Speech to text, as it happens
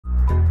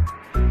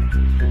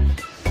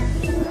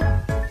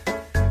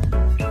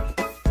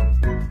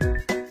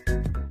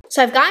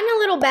So I've gotten a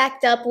little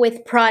backed up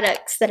with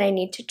products that I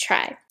need to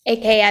try.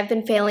 AKA I've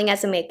been failing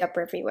as a makeup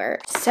reviewer.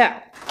 So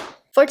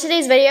for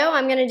today's video,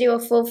 I'm going to do a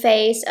full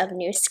face of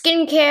new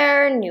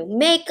skincare, new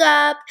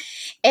makeup,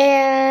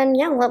 and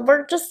yeah, we're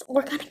going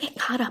to get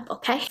caught up,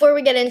 okay? Before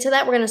we get into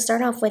that, we're going to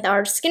start off with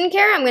our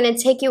skincare. I'm going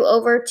to take you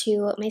over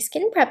to my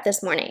skin prep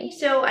this morning.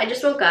 So I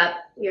just woke up.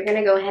 We're going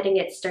to go ahead and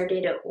get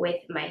started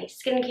with my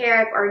skincare.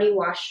 I've already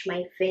washed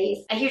my face.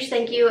 A huge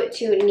thank you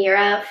to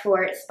Nira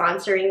for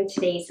sponsoring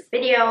today's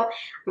video.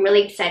 I'm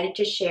really excited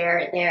to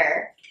share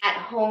their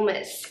at-home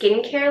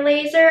skincare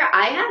laser.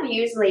 I have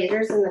used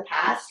lasers in the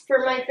past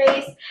for my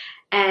face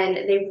and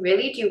they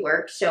really do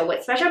work. So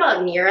what's special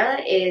about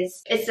Nira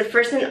is it's the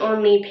first and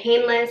only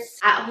painless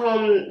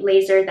at-home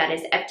laser that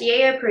is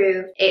FDA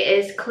approved. It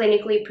is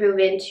clinically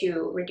proven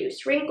to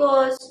reduce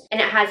wrinkles, and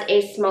it has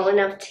a small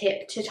enough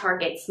tip to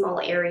target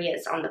small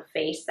areas on the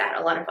face that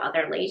a lot of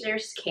other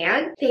lasers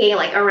can't. Thinking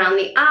like around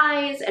the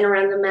eyes and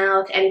around the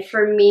mouth, and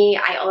for me,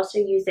 I also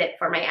use it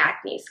for my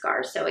acne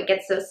scars, so it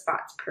gets those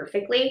spots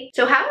perfectly.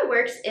 So how it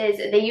works is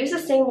they use the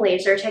same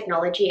laser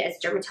technology as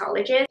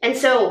dermatologists, and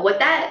so what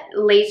that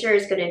laser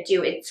is going to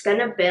do, it's going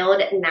to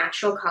build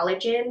natural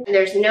collagen.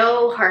 There's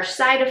no harsh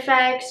side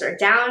effects or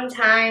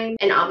downtime,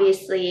 and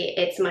obviously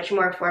it's much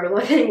more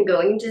affordable than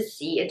going to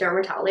see a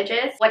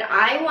dermatologist. What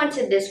I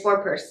wanted this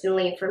for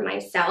personally for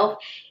myself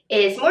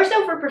is more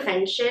so for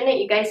prevention.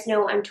 You guys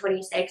know I'm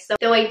 26, so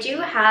though I do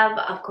have,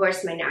 of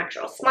course, my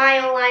natural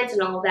smile lines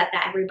and all of that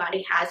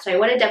everybody has, so I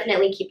want to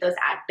definitely keep those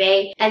at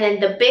bay. And then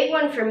the big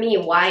one for me,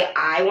 why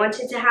I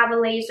wanted to have a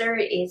laser,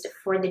 is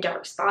for the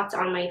dark spots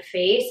on my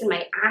face and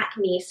my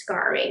acne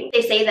scarring.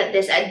 They say that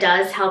this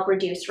does help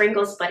reduce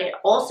wrinkles, but it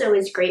also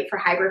is great for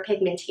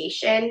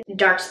hyperpigmentation,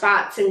 dark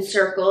spots and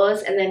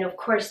circles, and then of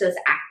course those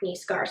acne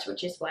scars,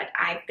 which is what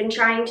I've been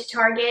trying to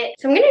target.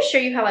 So I'm going to show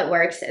you how it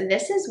works.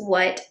 This is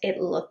what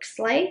it looks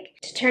like.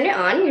 To turn it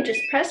on, you just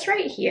press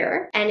right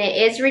here, and it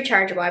is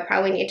rechargeable. I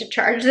probably need to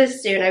charge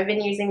this soon. I've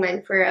been using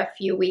mine for a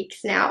few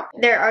weeks now.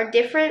 There are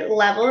different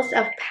levels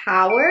of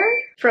power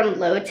from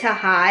low to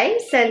high.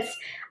 Since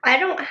I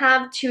don't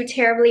have too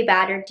terribly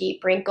bad or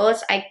deep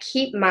wrinkles, I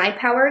keep my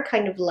power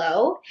kind of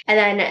low, and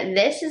then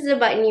this is the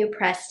button you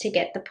press to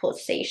get the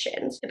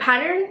pulsations. The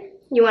pattern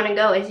you want to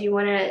go is you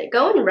want to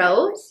go in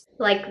rows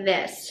like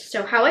this.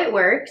 So how it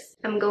works,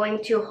 I'm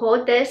going to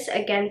hold this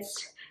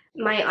against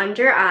my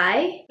under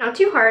eye, not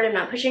too hard, I'm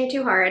not pushing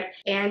too hard,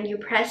 and you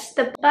press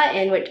the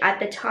button which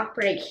at the top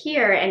right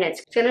here, and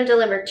it's gonna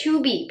deliver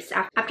 2 beeps.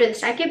 After the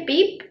second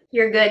beep,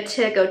 you're good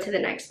to go to the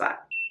next spot.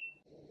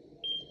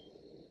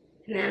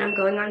 And then I'm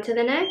going on to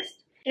the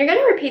next. You're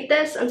gonna repeat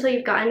this until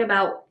you've gotten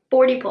about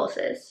 40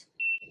 pulses.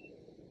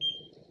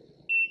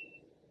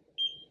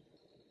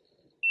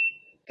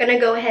 Gonna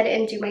go ahead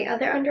and do my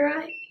other under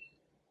eye.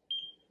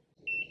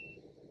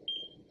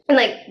 And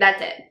like,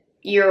 that's it.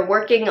 You're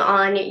working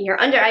on your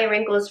under eye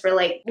wrinkles for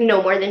like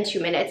no more than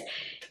 2 minutes.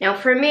 Now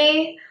for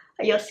me,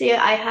 you'll see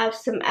I have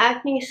some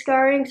acne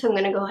scarring, so I'm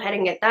gonna go ahead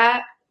and get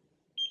that.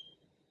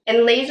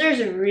 And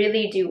lasers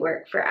really do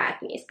work for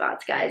acne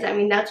spots, guys. I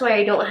mean, that's why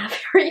I don't have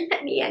very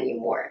many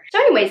anymore. So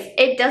anyways,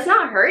 it does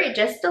not hurt. It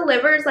just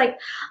delivers like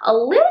a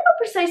little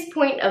precise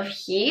point of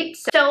heat.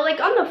 So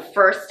like on the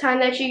first time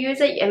that you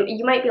use it,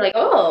 you might be like,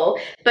 oh,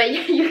 but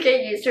you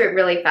get used to it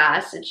really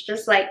fast. It's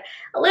just like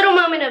a little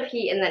moment of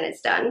heat and then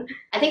it's done.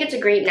 I think it's a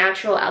great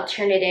natural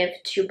alternative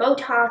to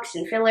Botox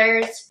and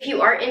fillers. If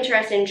you are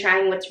interested in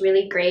trying, what's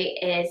really great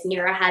is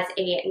Nira has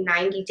a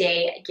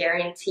 90-day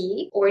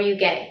guarantee, or you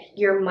get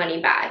your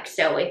money back.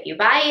 So if you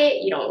buy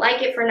it, you don't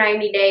like it for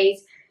 90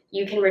 days,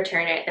 you can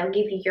return it. They'll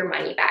give you your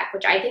money back,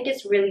 which I think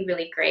is really,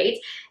 really great.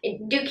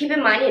 Do keep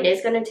in mind, it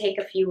is going to take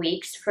a few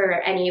weeks for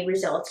any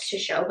results to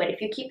show, but if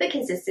you keep the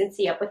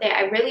consistency up with it,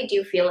 I really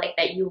do feel like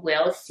that you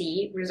will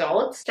see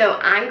results. So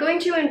I'm going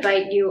to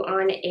invite you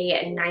on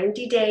a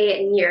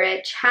 90-day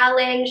Nira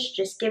challenge.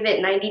 Just give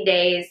it 90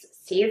 days.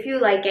 See if you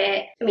like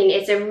it. I mean,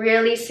 it's a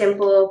really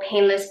simple,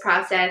 painless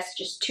process,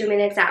 just 2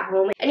 minutes at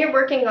home, and you're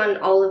working on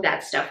all of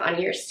that stuff on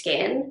your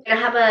skin. I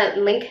have a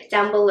link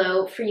down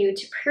below for you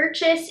to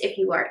purchase if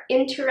you are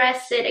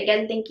interested.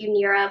 Again, thank you,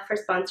 Nira, for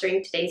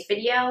sponsoring today's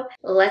video.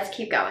 Let's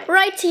keep going.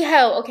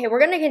 Righty-ho. Okay, we're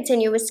gonna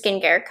continue with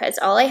skincare because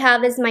all I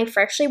have is my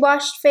freshly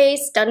washed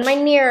face, done my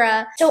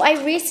Nira. So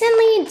I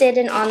recently did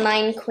an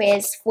online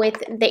quiz with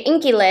the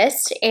Inky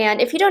List,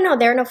 and if you don't know,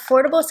 they're an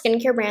affordable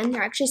skincare brand.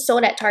 They're actually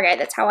sold at Target.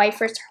 That's how I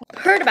first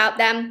heard about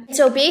them.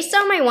 So based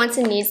on my wants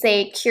and needs,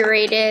 they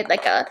curated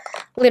like a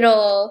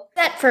little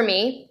set for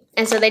me.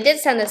 And so they did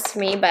send this to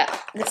me, but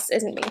this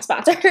isn't being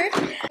sponsored.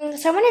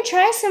 So I want to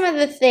try some of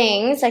the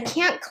things. I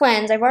can't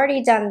cleanse. I've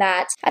already done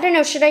that. I don't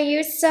know. Should I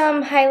use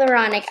some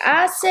hyaluronic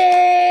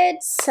acid?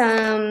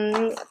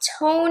 Some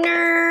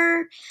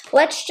toner?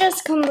 Let's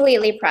just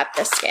completely prep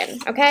the skin,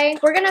 okay?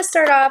 We're going to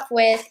start off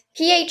with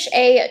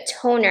PHA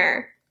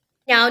toner.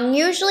 Now,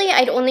 usually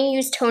I'd only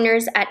use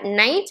toners at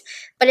night,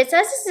 but it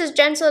says this is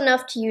gentle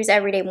enough to use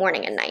every day,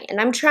 morning and night.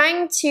 And I'm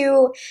trying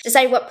to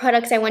decide what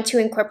products I want to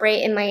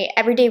incorporate in my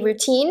everyday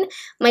routine.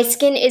 My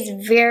skin is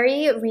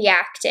very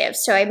reactive,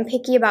 so I'm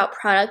picky about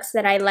products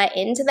that I let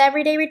into the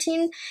everyday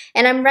routine,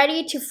 and I'm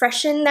ready to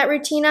freshen that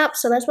routine up,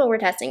 so that's what we're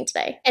testing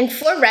today. And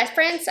for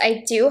reference,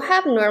 I do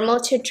have normal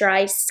to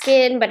dry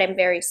skin, but I'm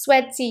very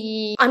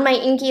sweaty. On my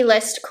Inky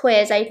List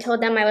quiz, I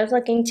told them I was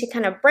looking to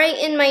kind of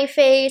brighten my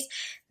face,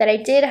 that I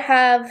did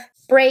have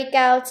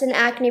breakouts and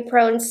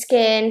acne-prone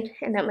skin,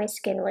 and that my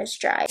skin was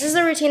dry. This is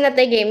the routine that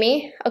they gave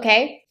me,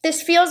 okay?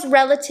 This feels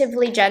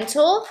relatively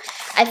gentle.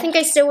 I think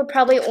I still would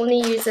probably only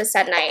use this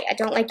at night. I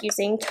don't like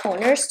using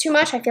toners too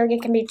much. I feel like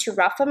it can be too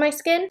rough on my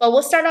skin, but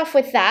we'll start off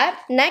with that.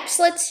 Next,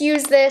 let's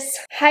use this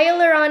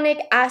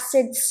hyaluronic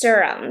acid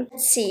serum.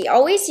 Let's see,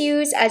 always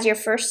use as your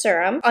first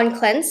serum. On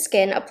cleansed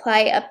skin, apply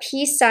a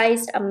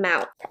pea-sized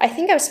amount. I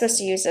think I was supposed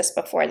to use this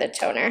before the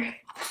toner.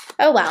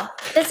 Oh well,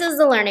 this is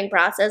the learning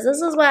process.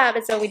 This is what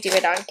happens when we do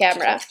it on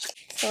camera.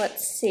 So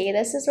let's see,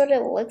 this is what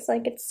it looks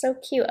like. It's so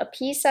cute, a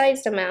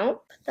pea-sized amount.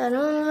 Put that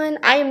on.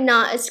 I am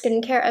not a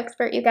skincare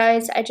expert, you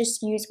guys. I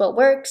just use what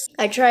works.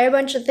 I try a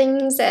bunch of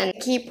things and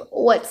keep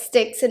what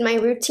sticks in my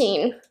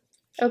routine.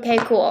 Okay,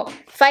 cool.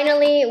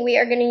 Finally, we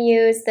are going to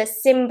use the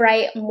Sim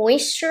Bright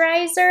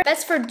Moisturizer.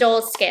 That's for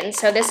dull skin,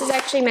 so this is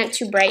actually meant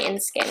to brighten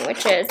skin,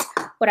 which is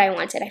what I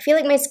wanted. I feel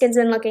like my skin's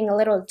been looking a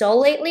little dull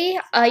lately.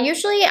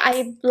 Usually,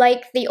 I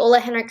like the Ole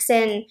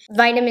Henriksen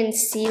Vitamin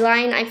C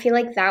line. I feel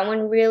like that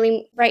one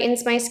really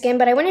brightens my skin,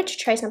 but I wanted to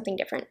try something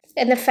different.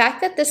 And the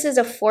fact that this is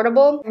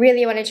affordable,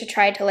 really wanted to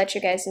try to let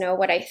you guys know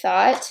what I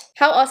thought.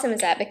 How awesome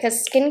is that?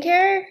 Because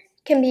skincare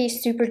can be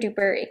super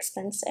duper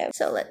expensive.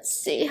 So let's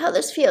see how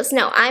this feels.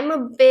 Now, I'm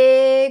a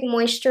big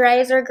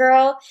moisturizer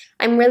girl.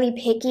 I'm really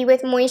picky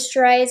with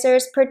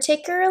moisturizers,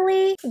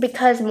 particularly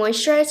because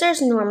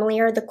moisturizers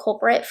normally are the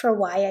culprit for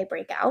why I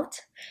break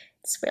out.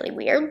 It's really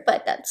weird,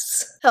 but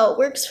that's how it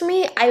works for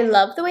me. I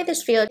love the way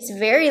this feels. It's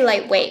very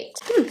lightweight.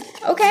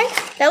 Okay,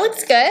 that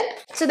looks good.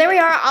 So there we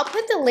are. I'll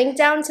put the link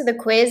down to the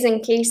quiz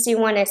in case you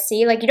want to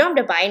see. Like, you don't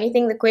have to buy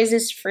anything. The quiz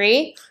is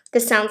free.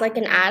 This sounds like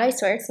an ad. I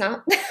swear it's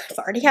not. I've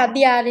already had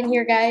the ad in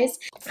here, guys.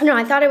 No,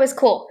 I thought it was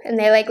cool. And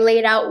they like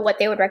laid out what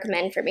they would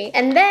recommend for me.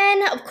 And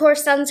then, of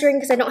course, sunscreen,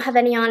 because I don't have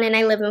any on and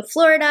I live in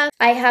Florida.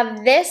 I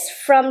have this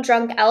from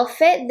Drunk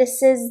Elephant.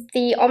 This is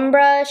the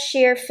Umbra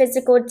Sheer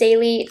Physical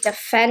Daily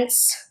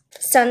Defense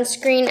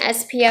Sunscreen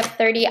SPF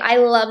 30. I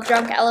love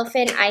Drunk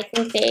Elephant. I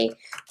think they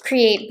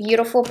create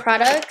beautiful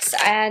products,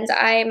 and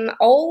I'm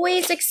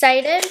always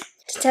excited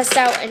to test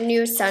out a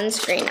new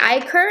sunscreen. I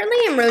currently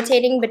am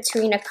rotating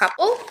between a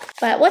couple,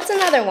 but what's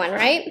another one,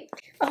 right?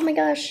 Oh my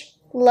gosh,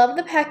 love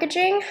the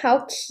packaging.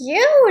 How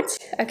cute.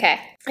 Okay,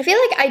 I feel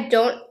like I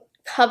don't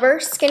cover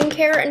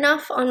skincare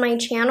enough on my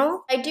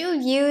channel. I do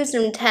use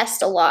and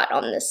test a lot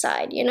on this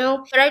side, you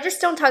know, but I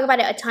just don't talk about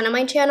it a ton on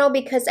my channel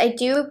because I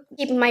do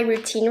keep my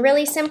routine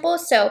really simple.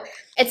 So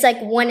it's like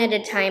one at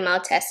a time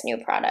I'll test new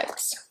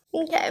products.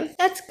 Okay,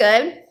 that's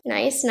good.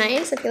 Nice,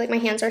 nice. I feel like my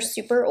hands are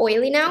super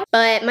oily now,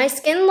 but my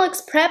skin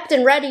looks prepped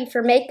and ready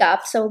for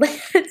makeup, so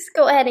let's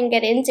go ahead and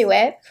get into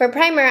it. For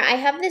primer, I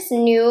have this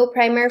new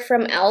primer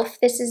from e.l.f.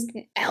 This is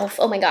e.l.f.,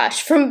 oh my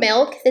gosh, from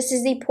Milk. This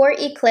is the Pore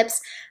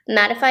Eclipse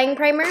Mattifying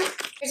Primer.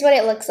 Here's what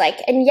it looks like.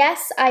 And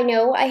yes, I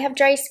know I have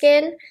dry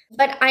skin,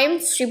 but I'm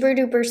super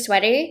duper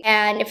sweaty,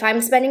 and if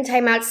I'm spending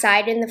time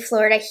outside in the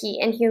Florida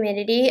heat and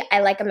humidity, I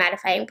like a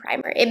mattifying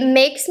primer. It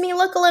makes me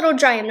look a little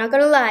dry, I'm not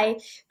gonna lie,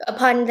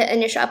 upon the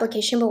initial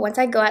application, but once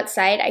I go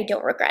outside, I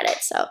don't regret it.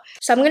 So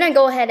I'm gonna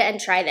go ahead and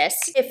try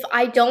this. If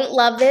I don't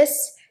love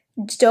this,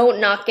 don't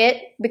knock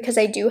it because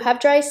I do have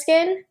dry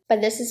skin,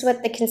 but this is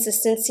what the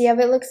consistency of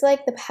it looks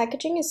like. The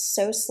packaging is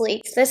so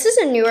sleek. This is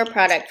a newer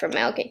product from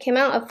Milk. It came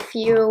out a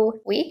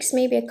few weeks,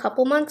 maybe a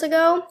couple months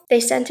ago. They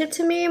sent it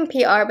to me in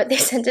PR, but they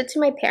sent it to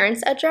my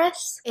parents'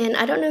 address, and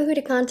I don't know who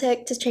to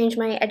contact to change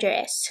my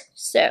address.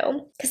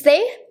 So, because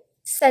they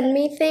send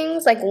me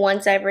things like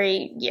once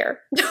every year.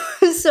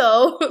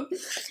 So,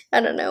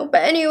 I don't know.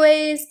 But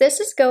anyways, this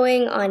is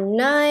going on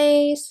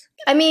nice.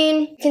 I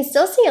mean, you can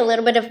still see a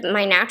little bit of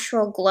my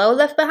natural glow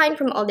left behind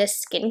from all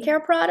this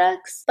skincare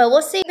products. But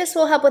we'll see. This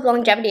will help with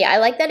longevity. I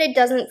like that it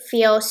doesn't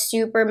feel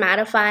super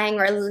mattifying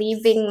or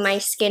leaving my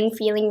skin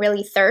feeling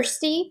really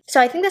thirsty.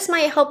 So I think this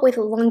might help with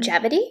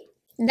longevity.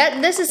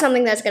 This is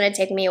something that's going to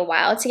take me a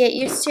while to get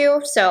used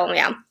to, so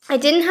yeah. I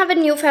didn't have a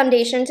new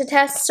foundation to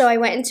test, so I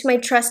went into my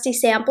trusty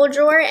sample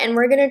drawer, and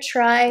we're going to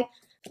try,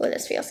 oh,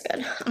 this feels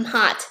good, I'm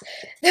hot,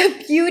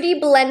 the Beauty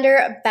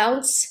Blender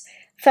Bounce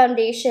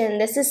Foundation.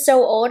 This is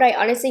so old, I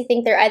honestly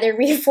think they're either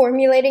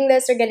reformulating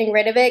this or getting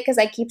rid of it, because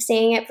I keep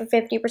seeing it for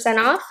 50%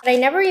 off, but I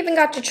never even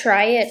got to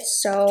try it,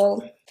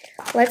 so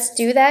let's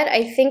do that.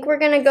 I think we're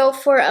going to go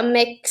for a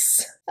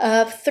mix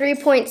of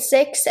 3.6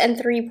 and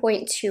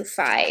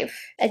 3.25.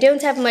 I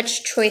don't have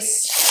much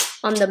choice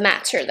on the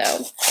matter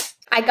though.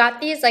 I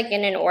got these like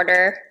in an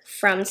order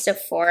from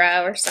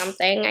Sephora or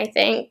something, I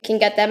think. You can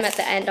get them at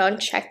the end on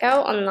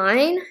checkout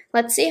online.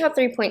 Let's see how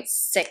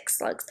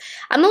 3.6 looks.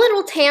 I'm a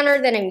little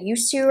tanner than I'm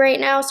used to right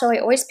now, so I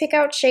always pick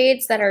out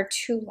shades that are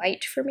too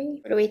light for me.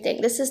 What do we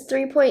think? This is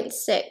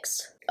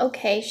 3.6.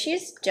 Okay,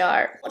 she's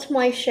dark. What's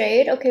my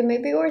shade? Okay,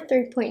 maybe we're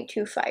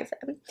 3.25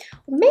 then.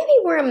 Maybe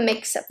we're a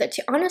mix of the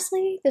two.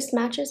 Honestly, this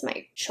matches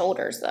my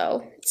shoulders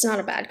though. It's not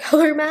a bad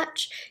color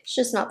match. It's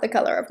just not the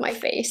color of my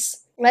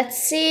face.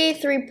 Let's see,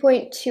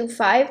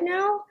 3.25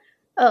 now.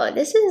 Oh,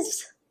 this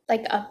is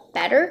like a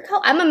better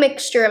color. I'm a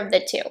mixture of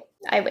the two,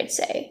 I would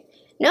say.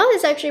 No,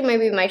 this actually might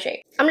be my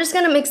shade. I'm just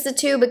gonna mix the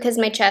two because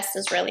my chest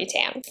is really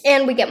tan.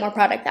 And we get more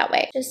product that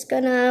way. Just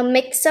gonna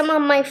mix some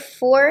on my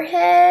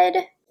forehead.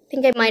 I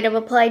think I might have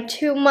applied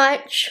too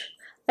much.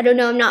 I don't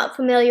know, I'm not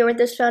familiar with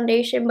this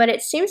foundation, but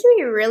it seems to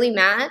be really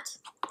matte.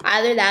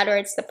 Either that or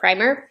it's the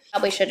primer.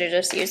 Probably should have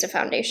just used a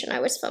foundation I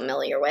was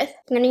familiar with.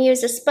 I'm gonna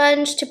use a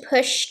sponge to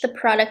push the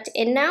product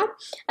in now.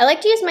 I like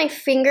to use my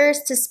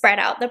fingers to spread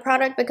out the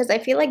product because I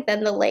feel like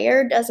then the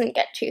layer doesn't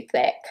get too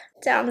thick.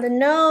 Down the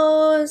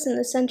nose and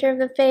the center of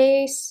the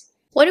face.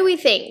 What do we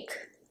think?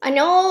 I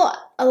know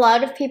a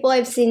lot of people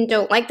I've seen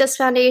don't like this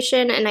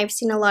foundation, and I've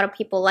seen a lot of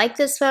people like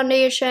this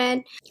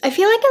foundation. I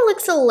feel like it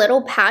looks a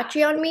little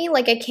patchy on me,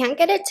 like I can't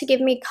get it to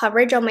give me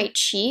coverage on my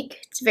cheek.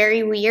 It's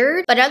very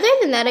weird, but other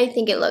than that, I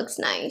think it looks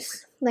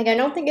nice. Like, I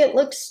don't think it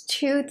looks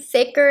too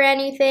thick or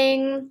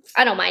anything.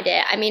 I don't mind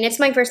it. I mean, it's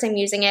my first time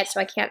using it, so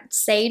I can't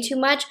say too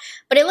much,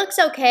 but it looks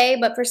okay,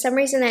 but for some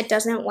reason, it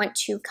doesn't want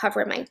to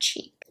cover my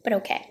cheek, but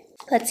okay.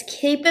 Let's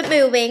keep it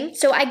moving.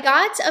 So I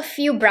got a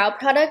few brow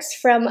products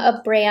from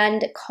a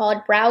brand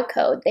called Brow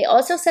Code. They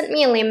also sent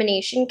me a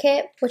lamination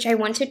kit, which I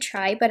want to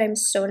try, but I'm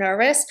so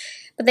nervous.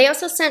 But they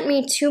also sent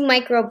me 2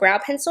 micro brow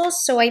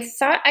pencils, so I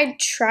thought I'd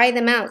try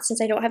them out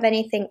since I don't have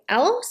anything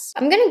else.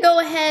 I'm gonna go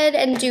ahead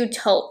and do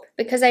taupe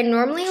because I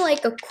normally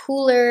like a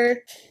cooler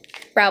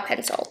brow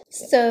pencil.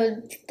 So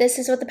this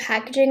is what the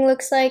packaging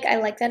looks like. I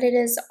like that it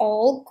is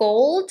all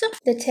gold.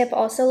 The tip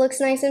also looks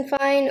nice and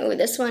fine. Oh,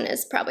 this one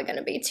is probably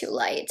gonna be too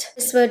light.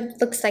 This one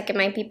looks like it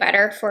might be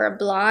better for a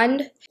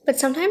blonde, but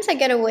sometimes I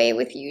get away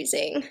with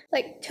using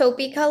like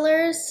taupey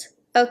colors.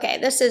 Okay,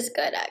 this is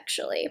good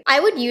actually. I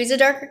would use a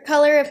darker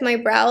color if my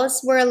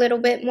brows were a little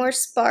bit more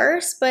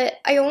sparse, but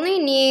I only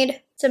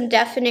need some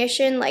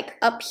definition like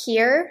up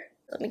here.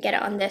 Let me get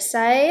it on this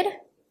side.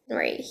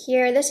 Right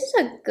here. This is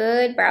a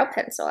good brow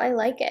pencil. I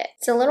like it.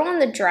 It's a little on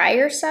the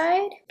drier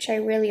side, which I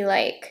really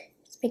like.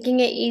 It's making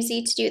it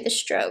easy to do the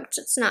strokes.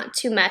 It's not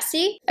too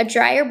messy. A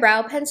drier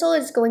brow pencil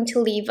is going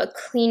to leave a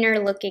cleaner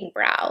looking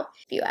brow,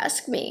 if you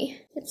ask me.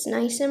 It's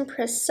nice and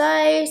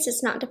precise.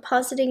 It's not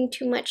depositing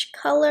too much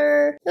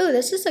color. Ooh,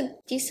 this is a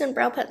decent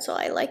brow pencil.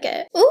 I like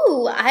it.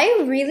 Ooh,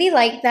 I really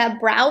like that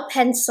brow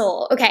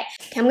pencil. Okay,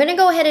 I'm gonna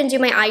go ahead and do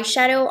my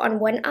eyeshadow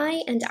on one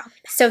eye and out.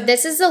 So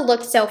this is the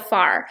look so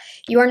far.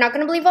 You are not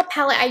gonna believe what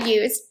palette I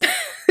used.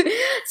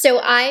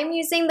 So I'm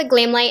using the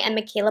Glam and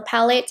Michaela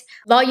palette,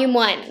 volume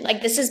 1.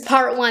 Like, this is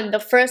part 1, the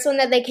first one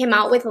that they came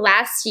out with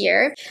last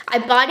year. I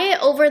bought it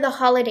over the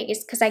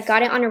holidays because I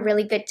got it on a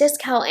really good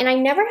discount, and I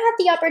never had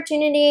the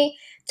opportunity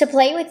to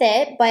play with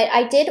it, but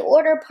I did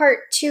order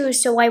part 2,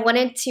 so I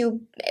wanted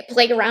to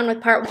play around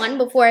with part 1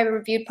 before I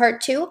reviewed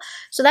part 2.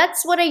 So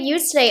that's what I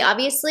used today.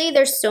 Obviously,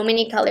 there's so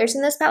many colors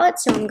in this palette,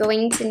 so I'm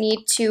going to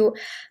need to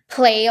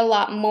play a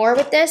lot more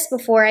with this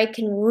before I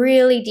can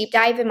really deep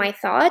dive in my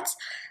thoughts.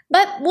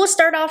 But we'll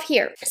start off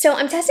here. So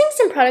I'm testing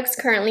some products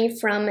currently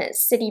from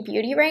City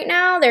Beauty right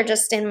now. They're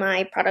just in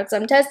my products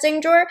I'm testing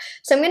drawer.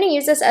 So I'm gonna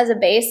use this as a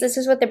base. This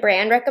is what the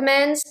brand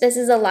recommends. This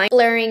is a line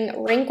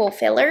blurring wrinkle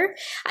filler.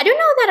 I don't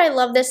know that I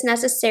love this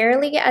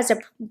necessarily as a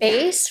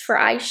base for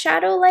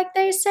eyeshadow like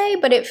they say,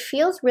 but it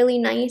feels really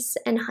nice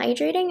and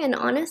hydrating. And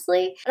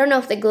honestly, I don't know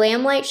if the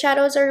Glam light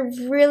shadows are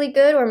really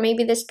good, or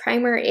maybe this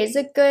primer is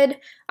a good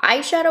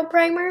eyeshadow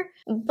primer,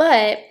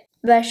 but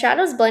the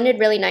shadows blended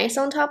really nice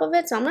on top of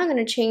it, so I'm not going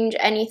to change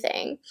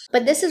anything.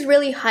 But this is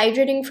really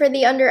hydrating for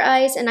the under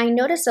eyes, and I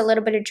noticed a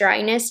little bit of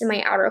dryness in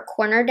my outer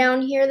corner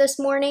down here this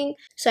morning.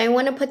 So I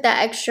want to put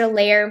that extra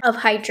layer of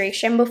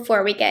hydration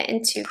before we get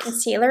into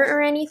concealer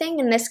or anything.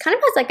 And this kind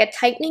of has like a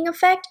tightening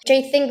effect, which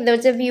I think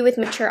those of you with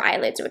mature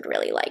eyelids would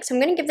really like. So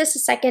I'm going to give this a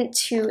second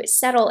to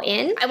settle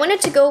in. I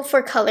wanted to go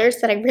for colors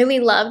that I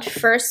really loved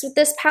first with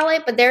this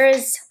palette, but there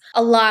is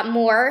a lot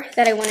more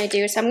that I want to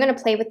do, so I'm going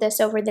to play with this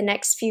over the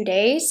next few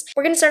days.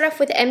 We're going to start off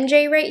with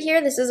MJ right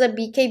here. This is a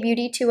BK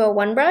Beauty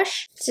 201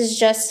 brush. This is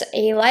just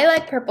a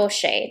lilac purple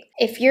shade.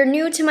 If you're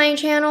new to my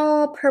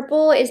channel,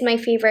 purple is my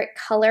favorite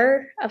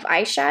color of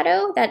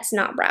eyeshadow that's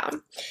not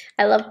brown.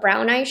 I love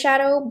brown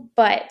eyeshadow,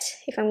 but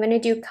if I'm going to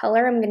do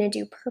color, I'm going to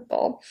do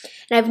purple.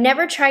 And I've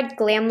never tried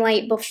Glam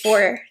Light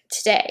before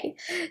today.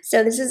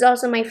 So this is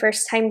also my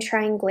first time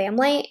trying Glam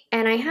Light,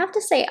 and I have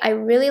to say I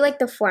really like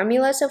the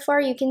formula so far.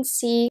 You can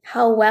see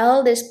how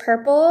well this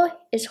purple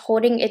is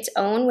holding its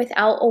own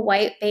without a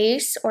white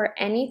base or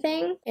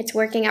anything. It's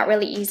working out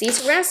really easy.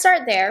 So we're gonna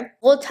start there.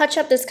 We'll touch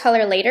up this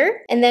color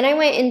later. And then I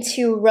went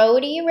into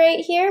Roadie right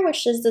here,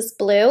 which is this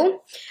blue.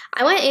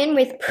 I went in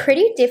with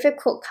pretty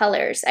difficult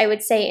colors, I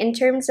would say, in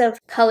terms of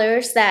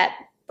colors that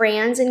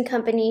brands and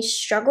companies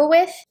struggle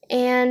with,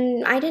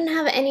 and I didn't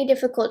have any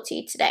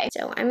difficulty today.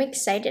 So I'm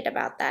excited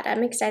about that.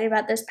 I'm excited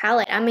about this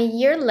palette. I'm a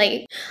year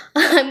late,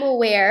 I'm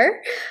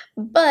aware,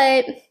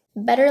 but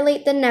better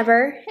late than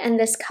never, and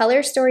this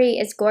color story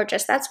is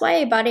gorgeous. That's why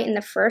I bought it in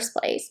the first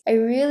place. I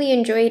really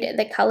enjoyed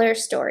the color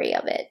story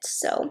of it.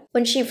 So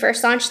when she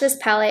first launched this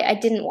palette, I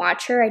didn't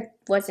watch her. I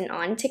wasn't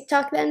on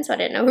TikTok then, so I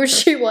didn't know who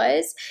she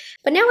was.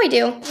 But now I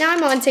do. Now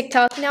I'm on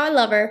TikTok. Now I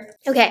love her.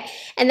 Okay,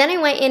 and then I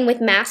went in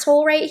with Mass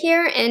Hole right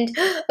here, and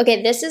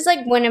okay, this is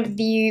like one of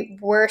the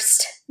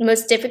worst,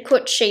 most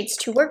difficult shades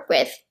to work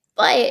with.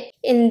 But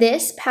in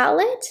this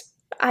palette,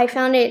 I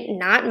found it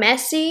not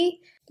messy,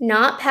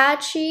 not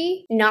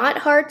patchy, not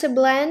hard to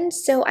blend,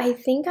 so I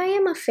think I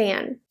am a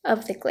fan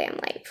of the Glam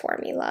Light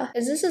formula,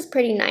 because this is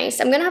pretty nice.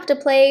 I'm gonna have to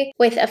play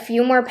with a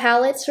few more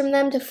palettes from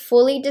them to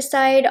fully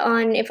decide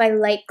on if I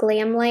like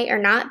Glam Light or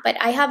not, but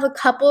I have a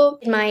couple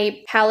in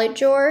my palette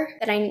drawer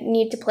that I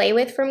need to play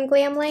with from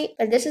Glam Light,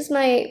 but this is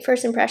my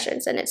first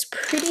impressions, and it's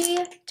pretty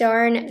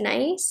darn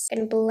nice. I'm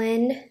gonna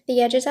blend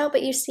the edges out,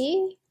 but you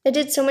see? It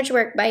did so much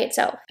work by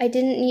itself. I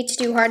didn't need to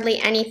do hardly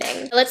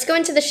anything. Let's go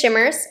into the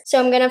shimmers. So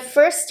I'm gonna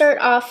first start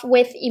off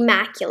with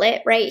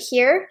Immaculate right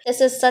here. This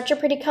is such a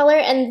pretty color,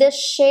 and the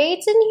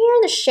shades in here,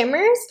 the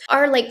shimmers,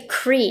 are like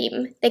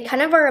cream. They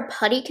kind of are a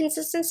putty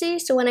consistency,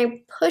 so when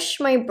I push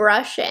my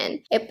brush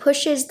in, it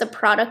pushes the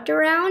product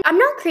around. I'm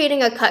not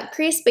creating a cut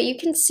crease, but you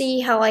can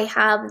see how I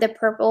have the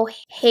purple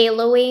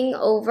haloing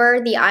over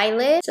the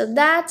eyelid. So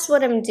that's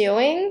what I'm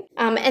doing.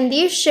 And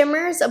these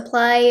shimmers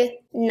apply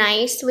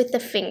nice with the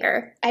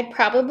finger. I'd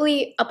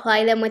probably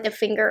apply them with a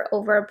finger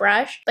over a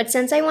brush, but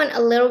since I want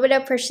a little bit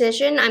of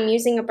precision, I'm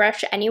using a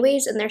brush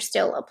anyways, and they're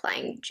still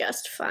applying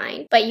just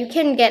fine. But you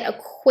can get a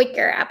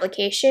quicker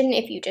application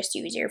if you just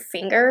use your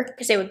finger,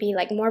 because it would be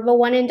like more of a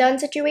one and done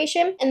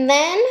situation. And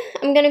then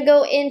I'm gonna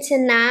go into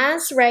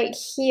Naz right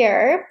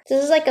here.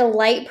 This is like a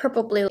light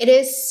purple blue. It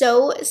is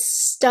so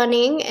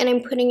stunning, and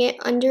I'm putting it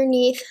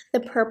underneath the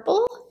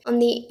purple on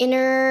the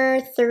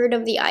inner third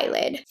of the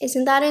eyelid.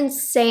 Isn't that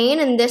insane?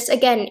 And this,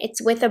 again,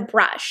 it's with a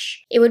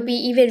brush. It would be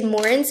even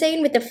more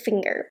insane with a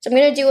finger. So I'm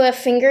gonna do a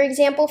finger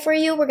example for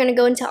you. We're gonna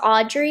go into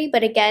Audrey,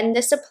 but again,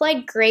 this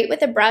applied great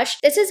with a brush.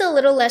 This is a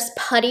little less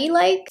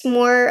putty-like,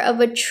 more of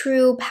a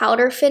true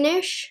powder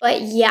finish.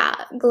 But yeah,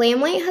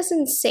 Glam Light has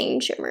insane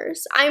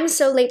shimmers. I'm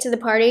so late to the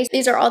party.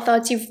 These are all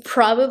thoughts you've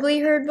probably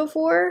heard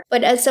before,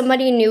 but as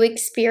somebody new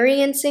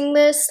experiencing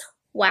this,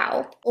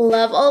 wow.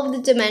 Love all of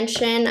the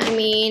dimension. I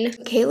mean,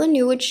 Kayla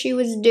knew what she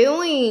was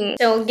doing.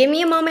 So give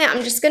me a moment.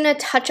 I'm just gonna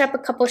touch up a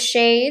couple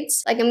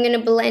shades. Like I'm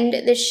gonna blend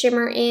the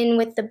shimmer in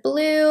with the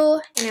blue,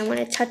 and I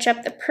wanna touch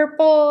up the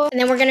purple. And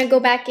then we're gonna go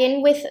back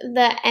in with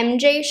the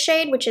MJ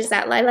shade, which is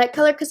that lilac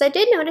color, because I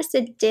did notice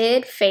it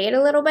did fade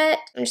a little bit.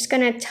 I'm just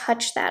gonna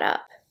touch that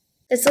up.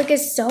 This look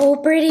is so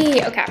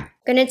pretty. Okay, I'm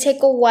gonna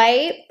take a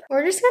wipe.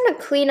 We're just gonna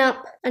clean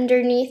up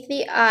underneath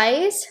the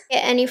eyes,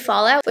 get any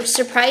fallout, which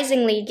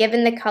surprisingly,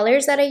 given the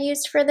colors that I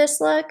used for this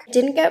look,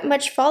 didn't get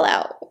much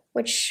fallout,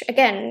 which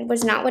again,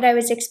 was not what I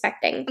was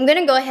expecting. I'm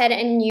gonna go ahead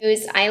and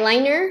use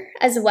eyeliner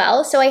as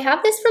well. So I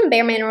have this from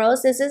Bare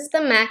Minerals. This is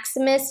the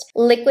Maximus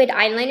liquid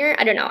eyeliner.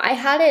 I don't know, I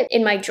had it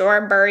in my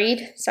drawer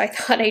buried, so I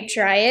thought I'd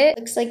try it.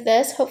 Looks like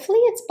this. Hopefully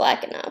it's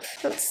black enough.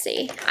 Let's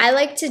see. I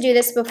like to do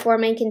this before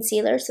my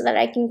concealer so that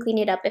I can clean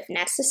it up if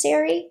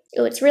necessary.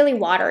 Oh, it's really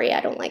watery.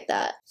 I don't like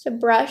that. So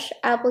brush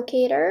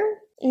applicator.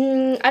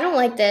 I don't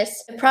like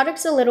this. The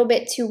product's a little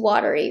bit too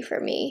watery for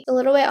me. A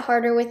little bit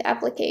harder with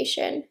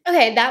application.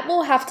 Okay, that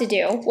we'll have to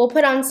do. We'll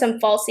put on some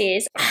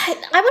falsies. I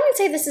wouldn't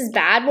say this is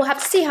bad. We'll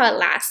have to see how it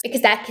lasts,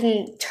 because that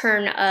can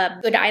turn a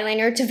good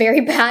eyeliner to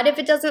very bad if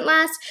it doesn't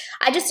last.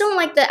 I just don't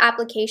like the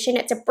application.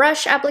 It's a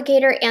brush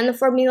applicator, and the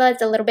formula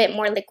is a little bit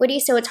more liquidy,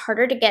 so it's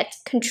harder to get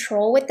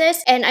control with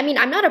this. And I mean,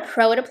 I'm not a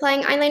pro at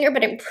applying eyeliner,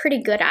 but I'm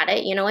pretty good at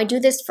it. You know, I do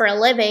this for a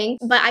living,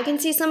 but I can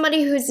see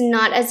somebody who's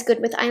not as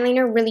good with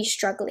eyeliner really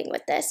struggling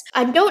with this.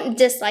 I don't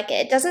dislike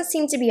it. It doesn't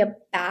seem to be a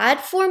bad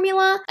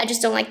formula. I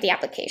just don't like the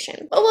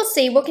application. But we'll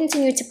see. We'll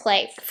continue to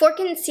play. For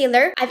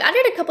concealer, I've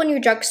added a couple new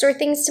drugstore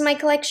things to my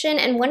collection,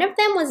 and one of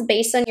them was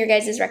based on your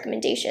guys'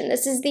 recommendation.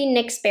 This is the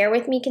NYX Bare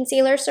With Me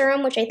Concealer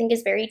Serum, which I think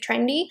is very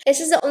trendy.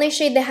 This is the only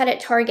shade they had at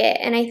Target,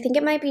 and I think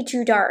it might be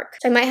too dark.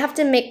 So I might have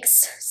to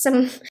mix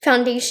some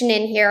foundation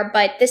in here,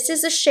 but this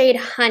is a shade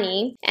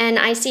Honey, and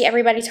I see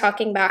everybody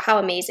talking about how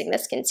amazing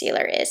this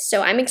concealer is.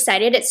 So I'm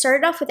excited. It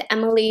started off with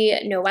Emily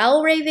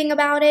Noel raving about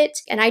about it,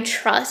 and I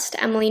trust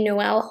Emily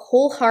Noel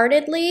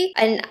wholeheartedly,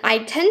 and I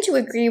tend to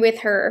agree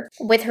with her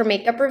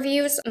makeup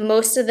reviews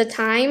most of the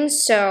time,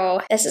 so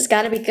this has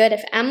got to be good.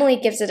 If Emily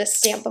gives it a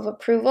stamp of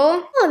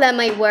approval, oh, that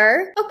might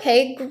work.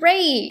 Okay,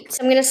 great. So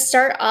I'm gonna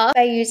start off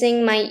by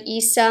using my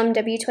Esum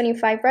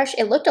W25 brush.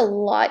 It looked a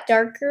lot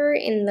darker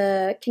in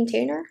the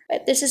container,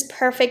 but this is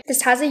perfect.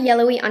 This has a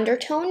yellowy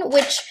undertone,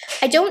 which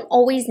I don't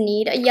always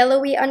need a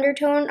yellowy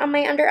undertone on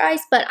my under eyes,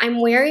 but I'm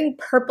wearing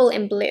purple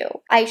and blue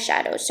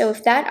eyeshadow. So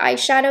if that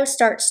eyeshadow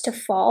starts to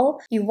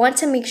fall, you want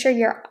to make sure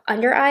your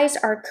under eyes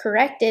are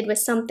corrected with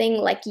something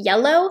like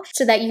yellow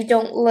so that you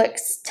don't look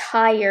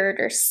tired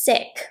or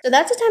sick. So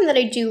that's a time that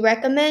I do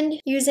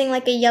recommend using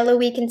like a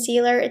yellowy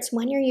concealer. It's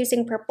when you're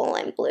using purple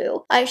and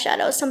blue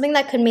eyeshadow, something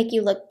that could make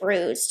you look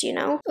bruised, you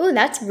know? Oh,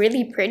 that's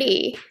really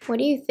pretty. What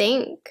do you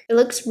think? It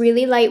looks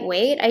really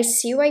lightweight. I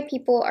see why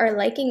people are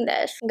liking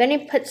this. I'm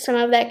gonna put some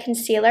of that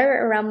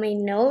concealer around my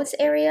nose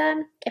area.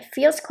 It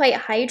feels quite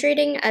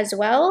hydrating as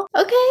well.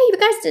 Okay, you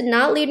guys did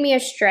not lead me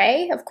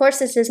astray. Of course,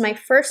 this is my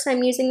first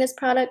time using this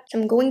product.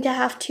 I'm going to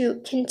have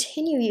to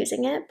continue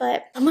using it,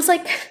 but almost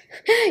like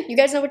you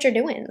guys know what you're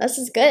doing. This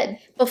is good.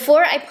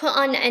 Before I put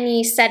on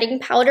any setting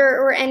powder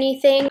or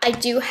anything, I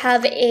do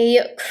have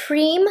a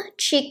cream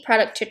cheek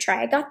product to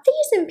try. I got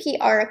these in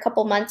PR a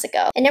couple months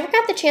ago. I never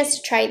got the chance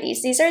to try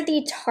these. These are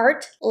the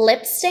Tarte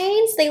lip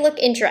stains. They look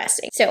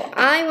interesting. So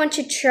I want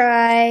to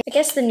try, I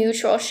guess, the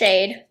neutral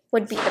shade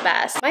would be the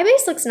best. My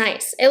base looks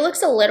nice. It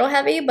looks a little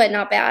heavy, but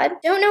not bad.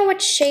 Don't know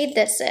what shade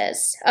this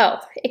is. Oh,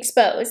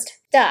 Exposed.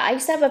 Duh, I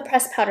used to have a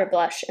pressed powder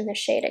blush in the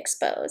shade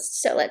Exposed.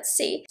 So let's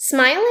see.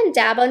 Smile and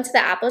dab onto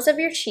the apples of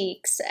your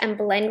cheeks and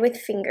blend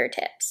with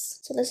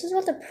fingertips. So this is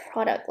what the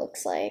product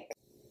looks like.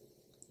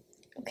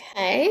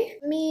 Okay,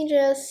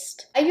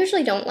 I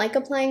usually don't like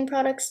applying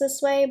products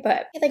this way,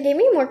 but they gave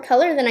me more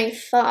color than I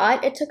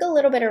thought. It took a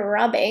little bit of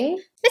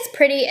rubbing. It's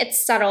pretty,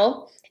 it's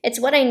subtle. It's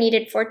what I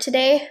needed for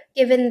today,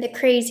 given the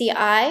crazy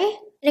eye.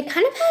 And it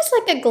kind of has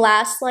like a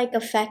glass-like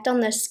effect on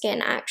the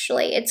skin,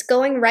 actually. It's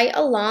going right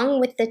along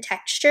with the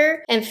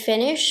texture and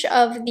finish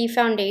of the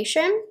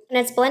foundation, and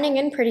it's blending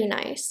in pretty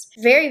nice.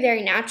 Very,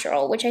 very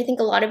natural, which I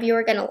think a lot of you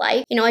are gonna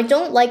like. You know, I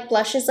don't like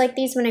blushes like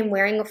these when I'm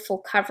wearing a full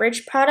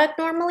coverage product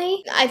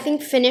normally. I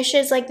think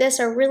finishes like this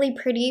are really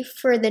pretty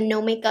for the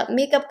no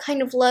makeup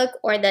kind of look,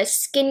 or the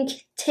skin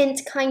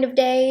tint kind of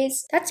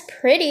days. That's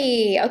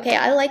pretty. Okay,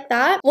 I like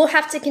that. We'll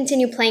have to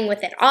continue playing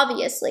with it,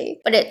 obviously,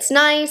 but it's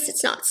nice.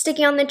 It's not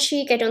sticky on the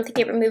cheek. I don't think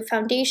it removed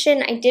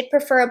foundation. I did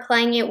prefer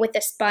applying it with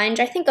a sponge.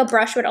 I think a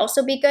brush would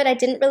also be good. I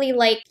didn't really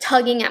like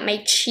tugging at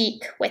my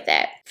cheek with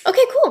it.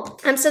 Okay, cool.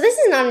 So this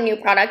is not a new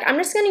product. I'm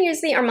just gonna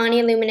use the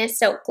Armani Luminous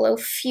Silk Glow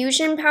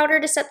Fusion Powder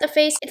to set the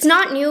face. It's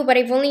not new, but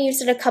I've only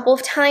used it a couple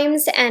of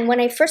times, and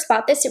when I first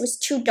bought this, it was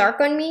too dark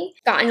on me.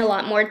 Gotten a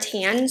lot more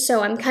tan,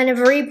 so I'm kind of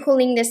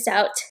re-pulling this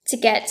out to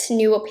get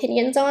new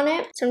opinions on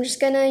it. So I'm just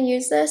gonna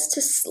use this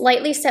to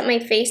slightly set my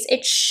face.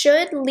 It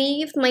should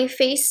leave my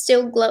face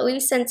still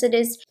glowy since it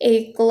is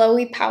a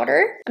glowy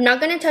powder. I'm not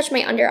gonna touch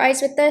my under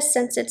eyes with this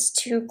since it's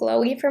too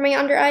glowy for my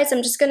under eyes.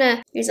 I'm just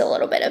gonna use a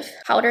little bit of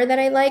powder that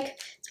I like,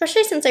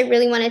 especially since I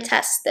really want to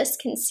test this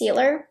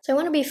concealer. So I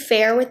want to be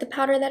fair with the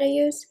powder that I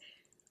use.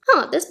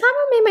 Huh, this powder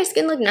made my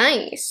skin look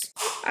nice.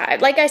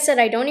 Like I said,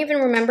 I don't even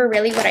remember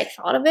really what I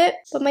thought of it,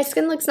 but my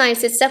skin looks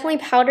nice. It's definitely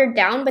powdered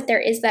down, but there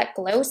is that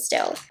glow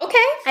still.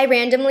 Okay, I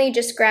randomly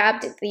just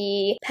grabbed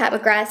the Pat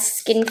McGrath's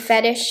Skin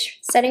Fetish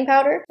setting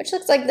powder, which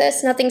looks like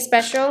this, nothing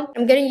special.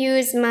 I'm gonna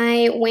use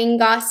my Wayne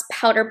Goss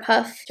Powder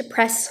Puff to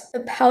press the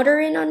powder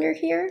in under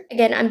here.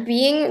 Again, I'm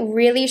being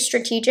really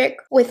strategic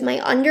with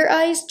my under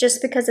eyes just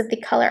because of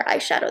the color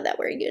eyeshadow that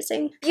we're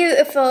using.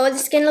 Beautiful, the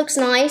skin looks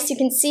nice. You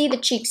can see the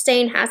cheek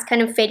stain has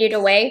kind of faded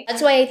away.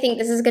 That's why I think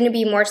this is going to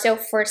be more so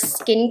for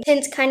skin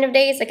tint kind of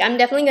days. Like, I'm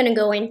definitely going to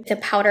go in the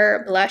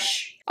powder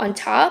blush on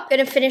top.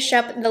 Gonna finish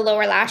up the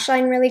lower lash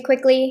line really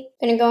quickly.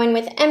 Gonna go in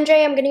with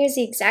MJ. I'm gonna use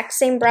the exact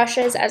same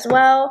brushes as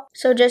well.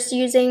 So just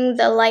using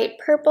the light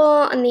purple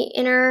on the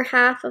inner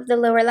half of the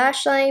lower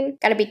lash line.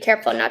 Gotta be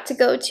careful not to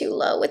go too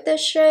low with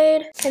this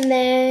shade. And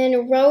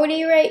then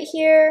Rhodey right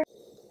here.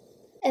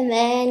 And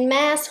then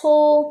Mass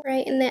Hole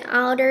right in the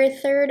outer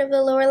third of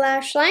the lower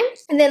lash line.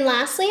 And then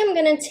lastly, I'm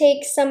gonna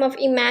take some of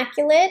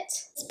Immaculate,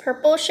 this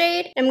purple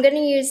shade. I'm gonna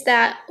use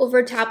that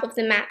over top of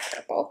the matte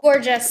purple.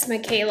 Gorgeous,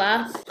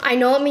 Michaela. I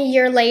know I'm a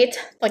year late,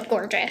 but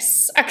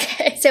gorgeous.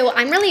 Okay, so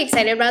I'm really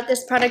excited about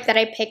this product that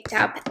I picked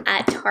up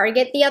at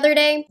Target the other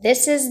day.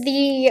 This is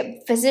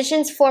the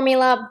Physicians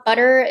Formula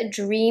Butter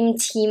Dream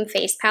Team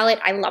Face Palette.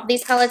 I love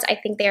these palettes. I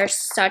think they are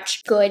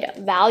such good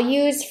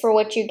values for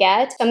what you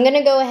get. So I'm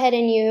gonna go ahead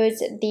and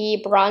use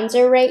the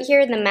bronzer right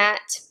here, the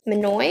matte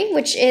Minoy,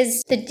 which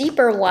is the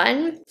deeper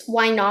one.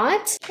 Why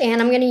not?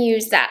 And I'm going to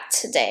use that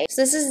today.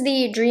 So this is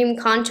the Dream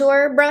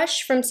Contour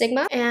brush from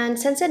Sigma. And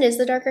since it is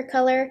the darker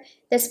color,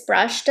 This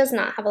brush does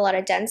not have a lot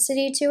of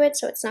density to it,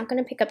 so it's not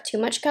going to pick up too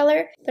much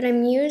color, but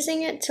I'm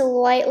using it to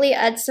lightly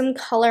add some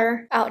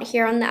color out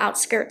here on the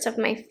outskirts of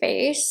my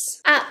face.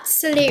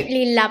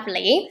 Absolutely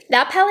lovely.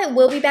 That palette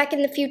will be back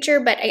in the future,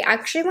 but I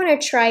actually want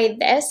to try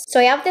this. So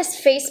I have this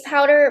face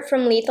powder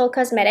from Lethal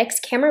Cosmetics.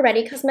 Camera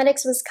Ready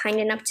Cosmetics was kind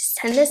enough to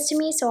send this to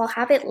me, so I'll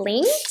have it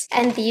linked.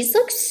 And these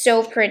look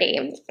so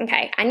pretty.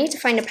 Okay, I need to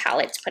find a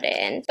palette to put it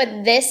in.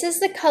 But this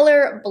is the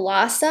color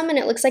Blossom, and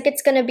it looks like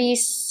it's gonna be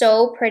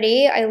so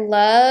pretty. I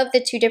love the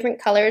two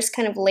different colors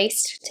kind of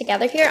laced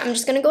together here. I'm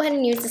just gonna go ahead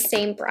and use the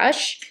same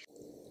brush.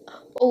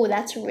 Oh,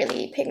 that's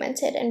really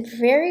pigmented and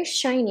very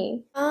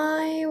shiny.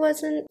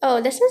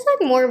 Oh, this is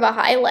like more of a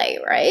highlight,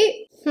 right?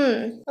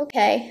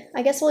 Okay.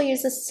 I guess we'll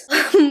use this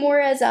more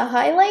as a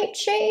highlight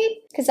shade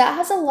because that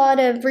has a lot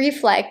of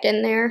reflect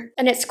in there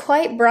and it's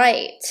quite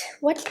bright.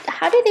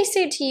 How do they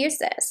say to use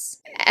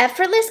this?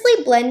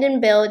 Effortlessly blend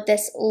and build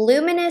this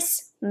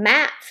luminous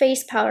matte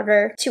face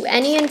powder to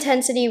any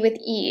intensity with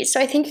ease. So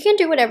I think you can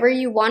do whatever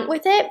you want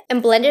with it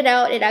and blend it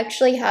out. It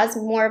actually has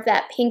more of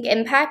that pink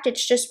impact.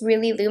 It's just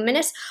really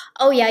luminous.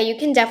 Oh yeah, you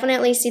can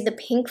definitely see the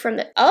pink from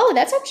the, oh,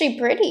 that's actually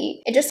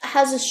pretty. It just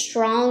has a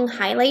strong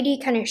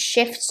highlighty kind of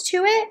shift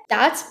to it.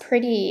 That's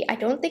pretty. I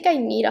don't think I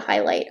need a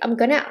highlight. I'm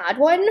gonna add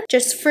one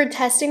just for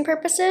testing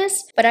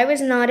purposes, but I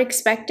was not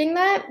expecting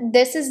that.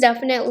 This is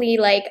definitely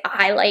like a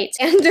highlight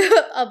and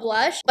a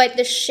blush, but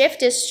the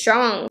shift is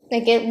strong.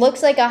 Like it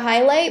looks like a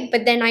highlight,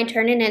 but then I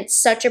turn it and it's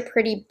such a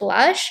pretty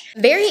blush.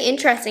 Very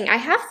interesting. I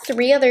have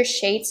 3 other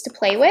shades to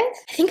play with.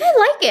 I think I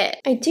like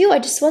it. I do. I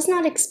just was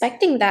not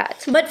expecting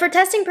that. But for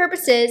testing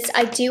purposes,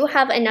 I do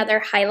have another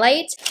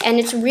highlight and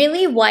it's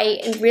really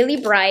white and really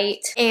bright.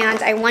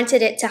 And I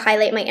wanted it to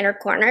highlight my inner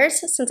corners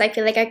since I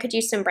feel like I could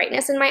use some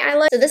brightness in my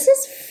eyelid. So this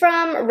is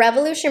from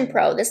Revolution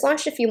Pro. This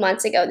launched a few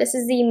months ago. This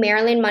is the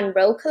Marilyn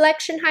Monroe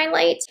collection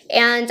highlight.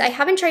 And I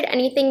haven't tried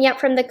anything yet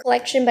from the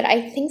collection, but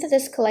I think that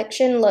this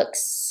collection looks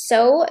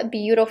so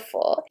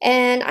beautiful.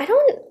 And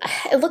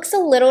it looks a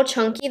little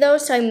chunky though,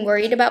 so I'm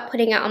worried about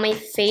putting it on my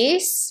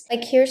face.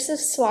 Like here's the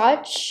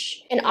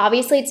swatch. And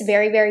obviously it's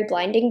very, very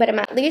blinding, but I'm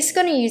at least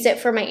gonna use it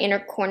for my inner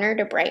corner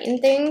to brighten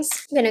things.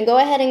 I'm gonna go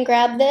ahead and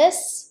grab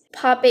this,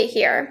 pop it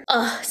here.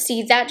 Oh,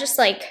 see, that just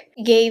like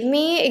gave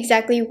me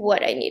exactly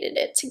what I needed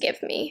it to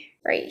give me.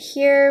 Right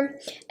here.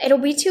 It'll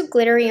be too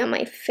glittery on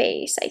my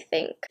face, I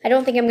think. I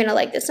don't think I'm gonna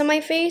like this on my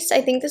face.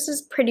 I think this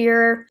is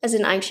prettier as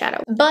an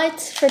eyeshadow. But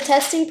for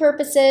testing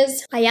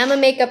purposes, I am a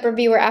makeup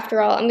reviewer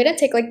after all. I'm gonna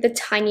take like the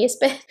tiniest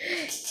bit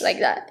like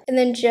that. And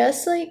then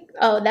just like,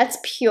 oh, that's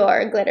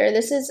pure glitter.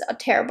 This is a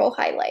terrible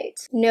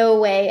highlight. No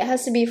way. It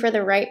has to be for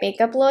the right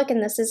makeup look.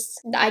 And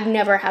I'd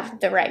never have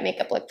the right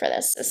makeup look for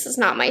this. This is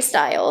not my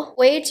style.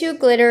 Way too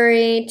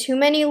glittery, too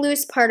many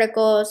loose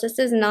particles. This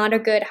is not a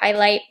good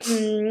highlight.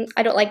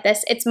 I don't like this.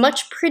 It's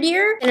much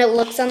prettier than it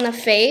looks on the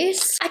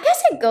face. I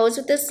guess it goes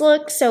with this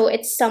look, so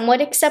it's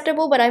somewhat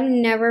acceptable, but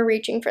I'm never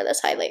reaching for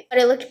this highlight. But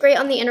it looked great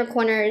on the inner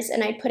corners,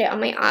 and I put it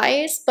on my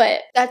eyes,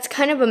 but that's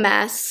kind of a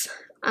mess.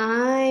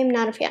 I'm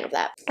not a fan of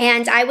that.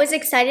 And I was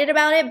excited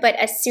about it, but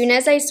as soon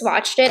as I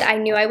swatched it, I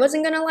knew I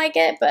wasn't gonna like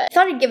it, but I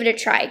thought I'd give it a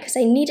try because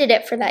I needed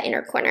it for that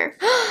inner corner.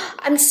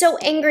 I'm so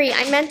angry.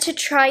 I meant to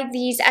try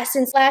these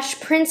Essence Lash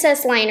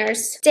Princess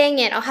liners. Dang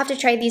it, I'll have to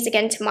try these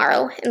again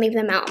tomorrow and leave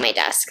them out on my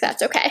desk.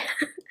 That's okay.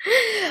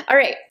 All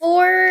right,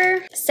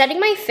 for setting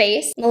my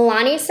face,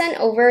 Milani sent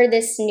over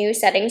this new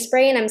setting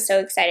spray and I'm so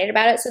excited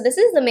about it. So this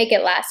is the Make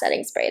It Last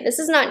setting spray. This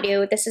is not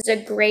new. This is a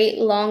great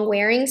long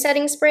wearing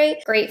setting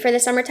spray. Great for the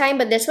summertime,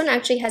 but this one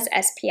actually has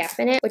SPF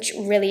in it, which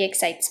really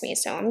excites me.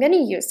 So I'm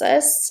gonna use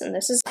this, and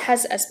this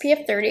has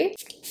SPF 30.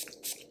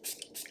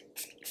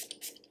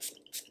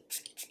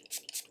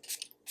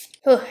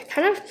 Oh, it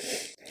kind of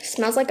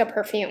smells like a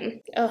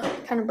perfume. Oh,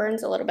 it kind of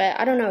burns a little bit.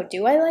 I don't know.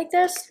 Do I like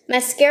this?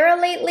 Mascara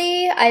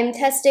lately, I'm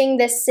testing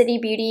this City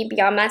Beauty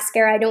Beyond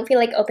Mascara. I don't feel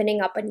like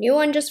opening up a new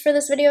one just for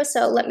this video,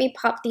 so let me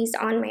pop these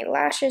on my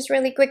lashes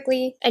really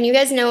quickly. And you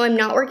guys know I'm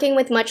not working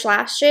with much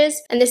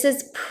lashes, and this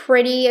is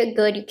pretty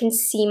good. You can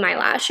see my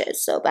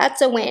lashes, so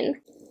that's a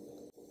win.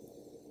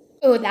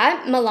 Oh,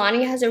 that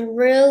Milani has a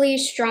really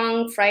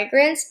strong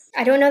fragrance.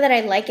 I don't know that I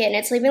like it, and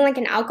it's leaving like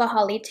an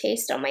alcohol-y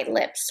taste on my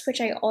lips, which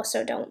I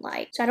also don't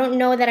like. So I don't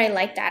know that I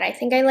like that. I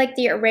think I like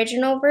the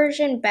original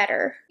version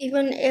better,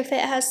 even if it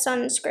has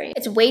sunscreen.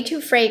 It's way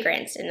too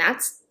fragrant, and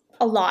that's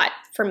a lot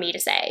for me to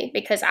say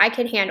because I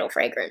can handle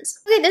fragrance.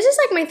 Okay, this is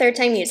like my 3rd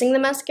time using the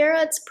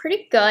mascara. It's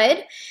pretty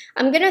good.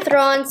 I'm gonna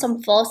throw on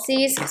some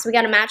falsies because we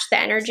gotta match the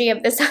energy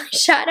of this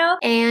eyeshadow,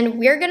 and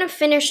we're gonna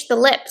finish the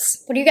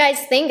lips. What do you guys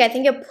think? I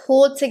think it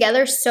pulled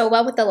together so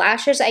well with the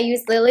lashes. I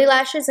use Lily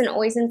Lashes and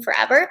Always and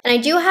Forever, and I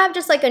do have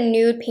just like a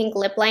nude pink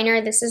lip liner.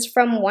 This is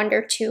from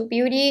Wonder 2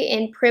 Beauty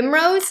in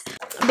Primrose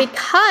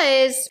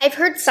because I've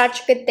heard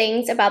such good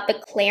things about the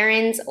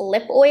Clarins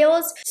lip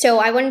oils, so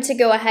I wanted to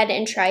go ahead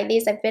and try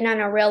these. I've been on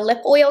a real lip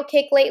oil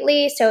kick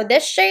lately, so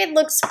this shade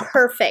looks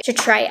perfect to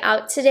try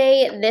out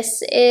today.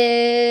 This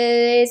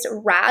is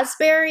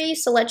raspberry,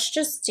 so let's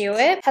just do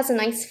it. It has a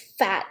nice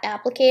fat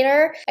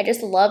applicator. I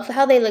just love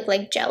how they look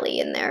like jelly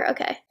in there.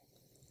 Okay.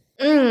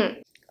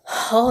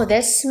 Oh,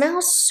 this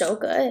smells so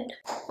good.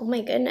 Oh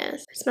my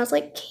goodness. It smells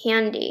like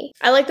candy.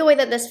 I like the way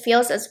that this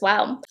feels as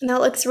well. And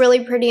that looks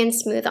really pretty and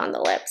smooth on the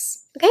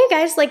lips. Okay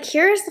guys, like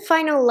here's the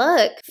final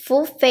look.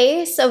 Full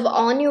face of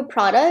all new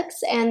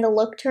products and the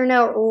look turned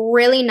out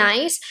really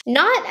nice.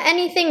 Not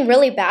anything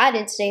really bad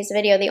in today's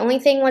video. The only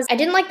thing was I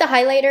didn't like the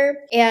highlighter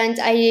and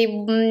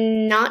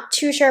I'm not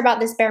too sure about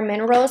this Bare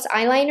Minerals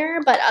eyeliner,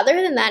 but other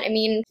than that, I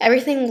mean,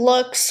 everything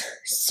looks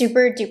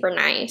super duper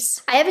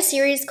nice. I have a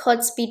series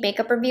called Speed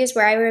Makeup Reviews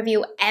where I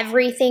review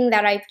everything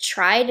that I've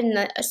tried in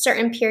a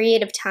certain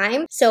period of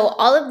time. So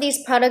all of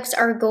these products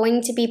are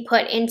going to be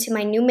put into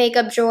my new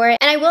makeup drawer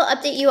and I will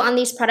update you on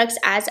these products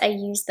as I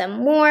use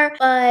them more,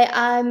 but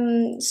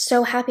I'm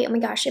so happy. Oh my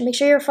gosh, and make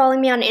sure you're following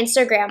me on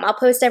Instagram. I'll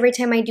post every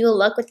time I do a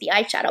look with the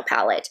eyeshadow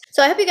palette.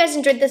 So I hope you guys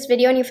enjoyed this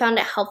video and you found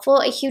it helpful.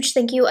 A huge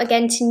thank you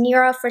again to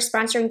Nira for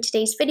sponsoring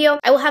today's video.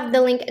 I will have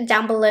the link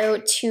down below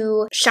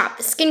to shop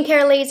the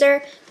skincare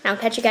laser. And I'll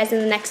catch you guys in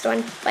the next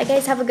one. Bye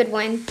guys, have a good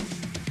one.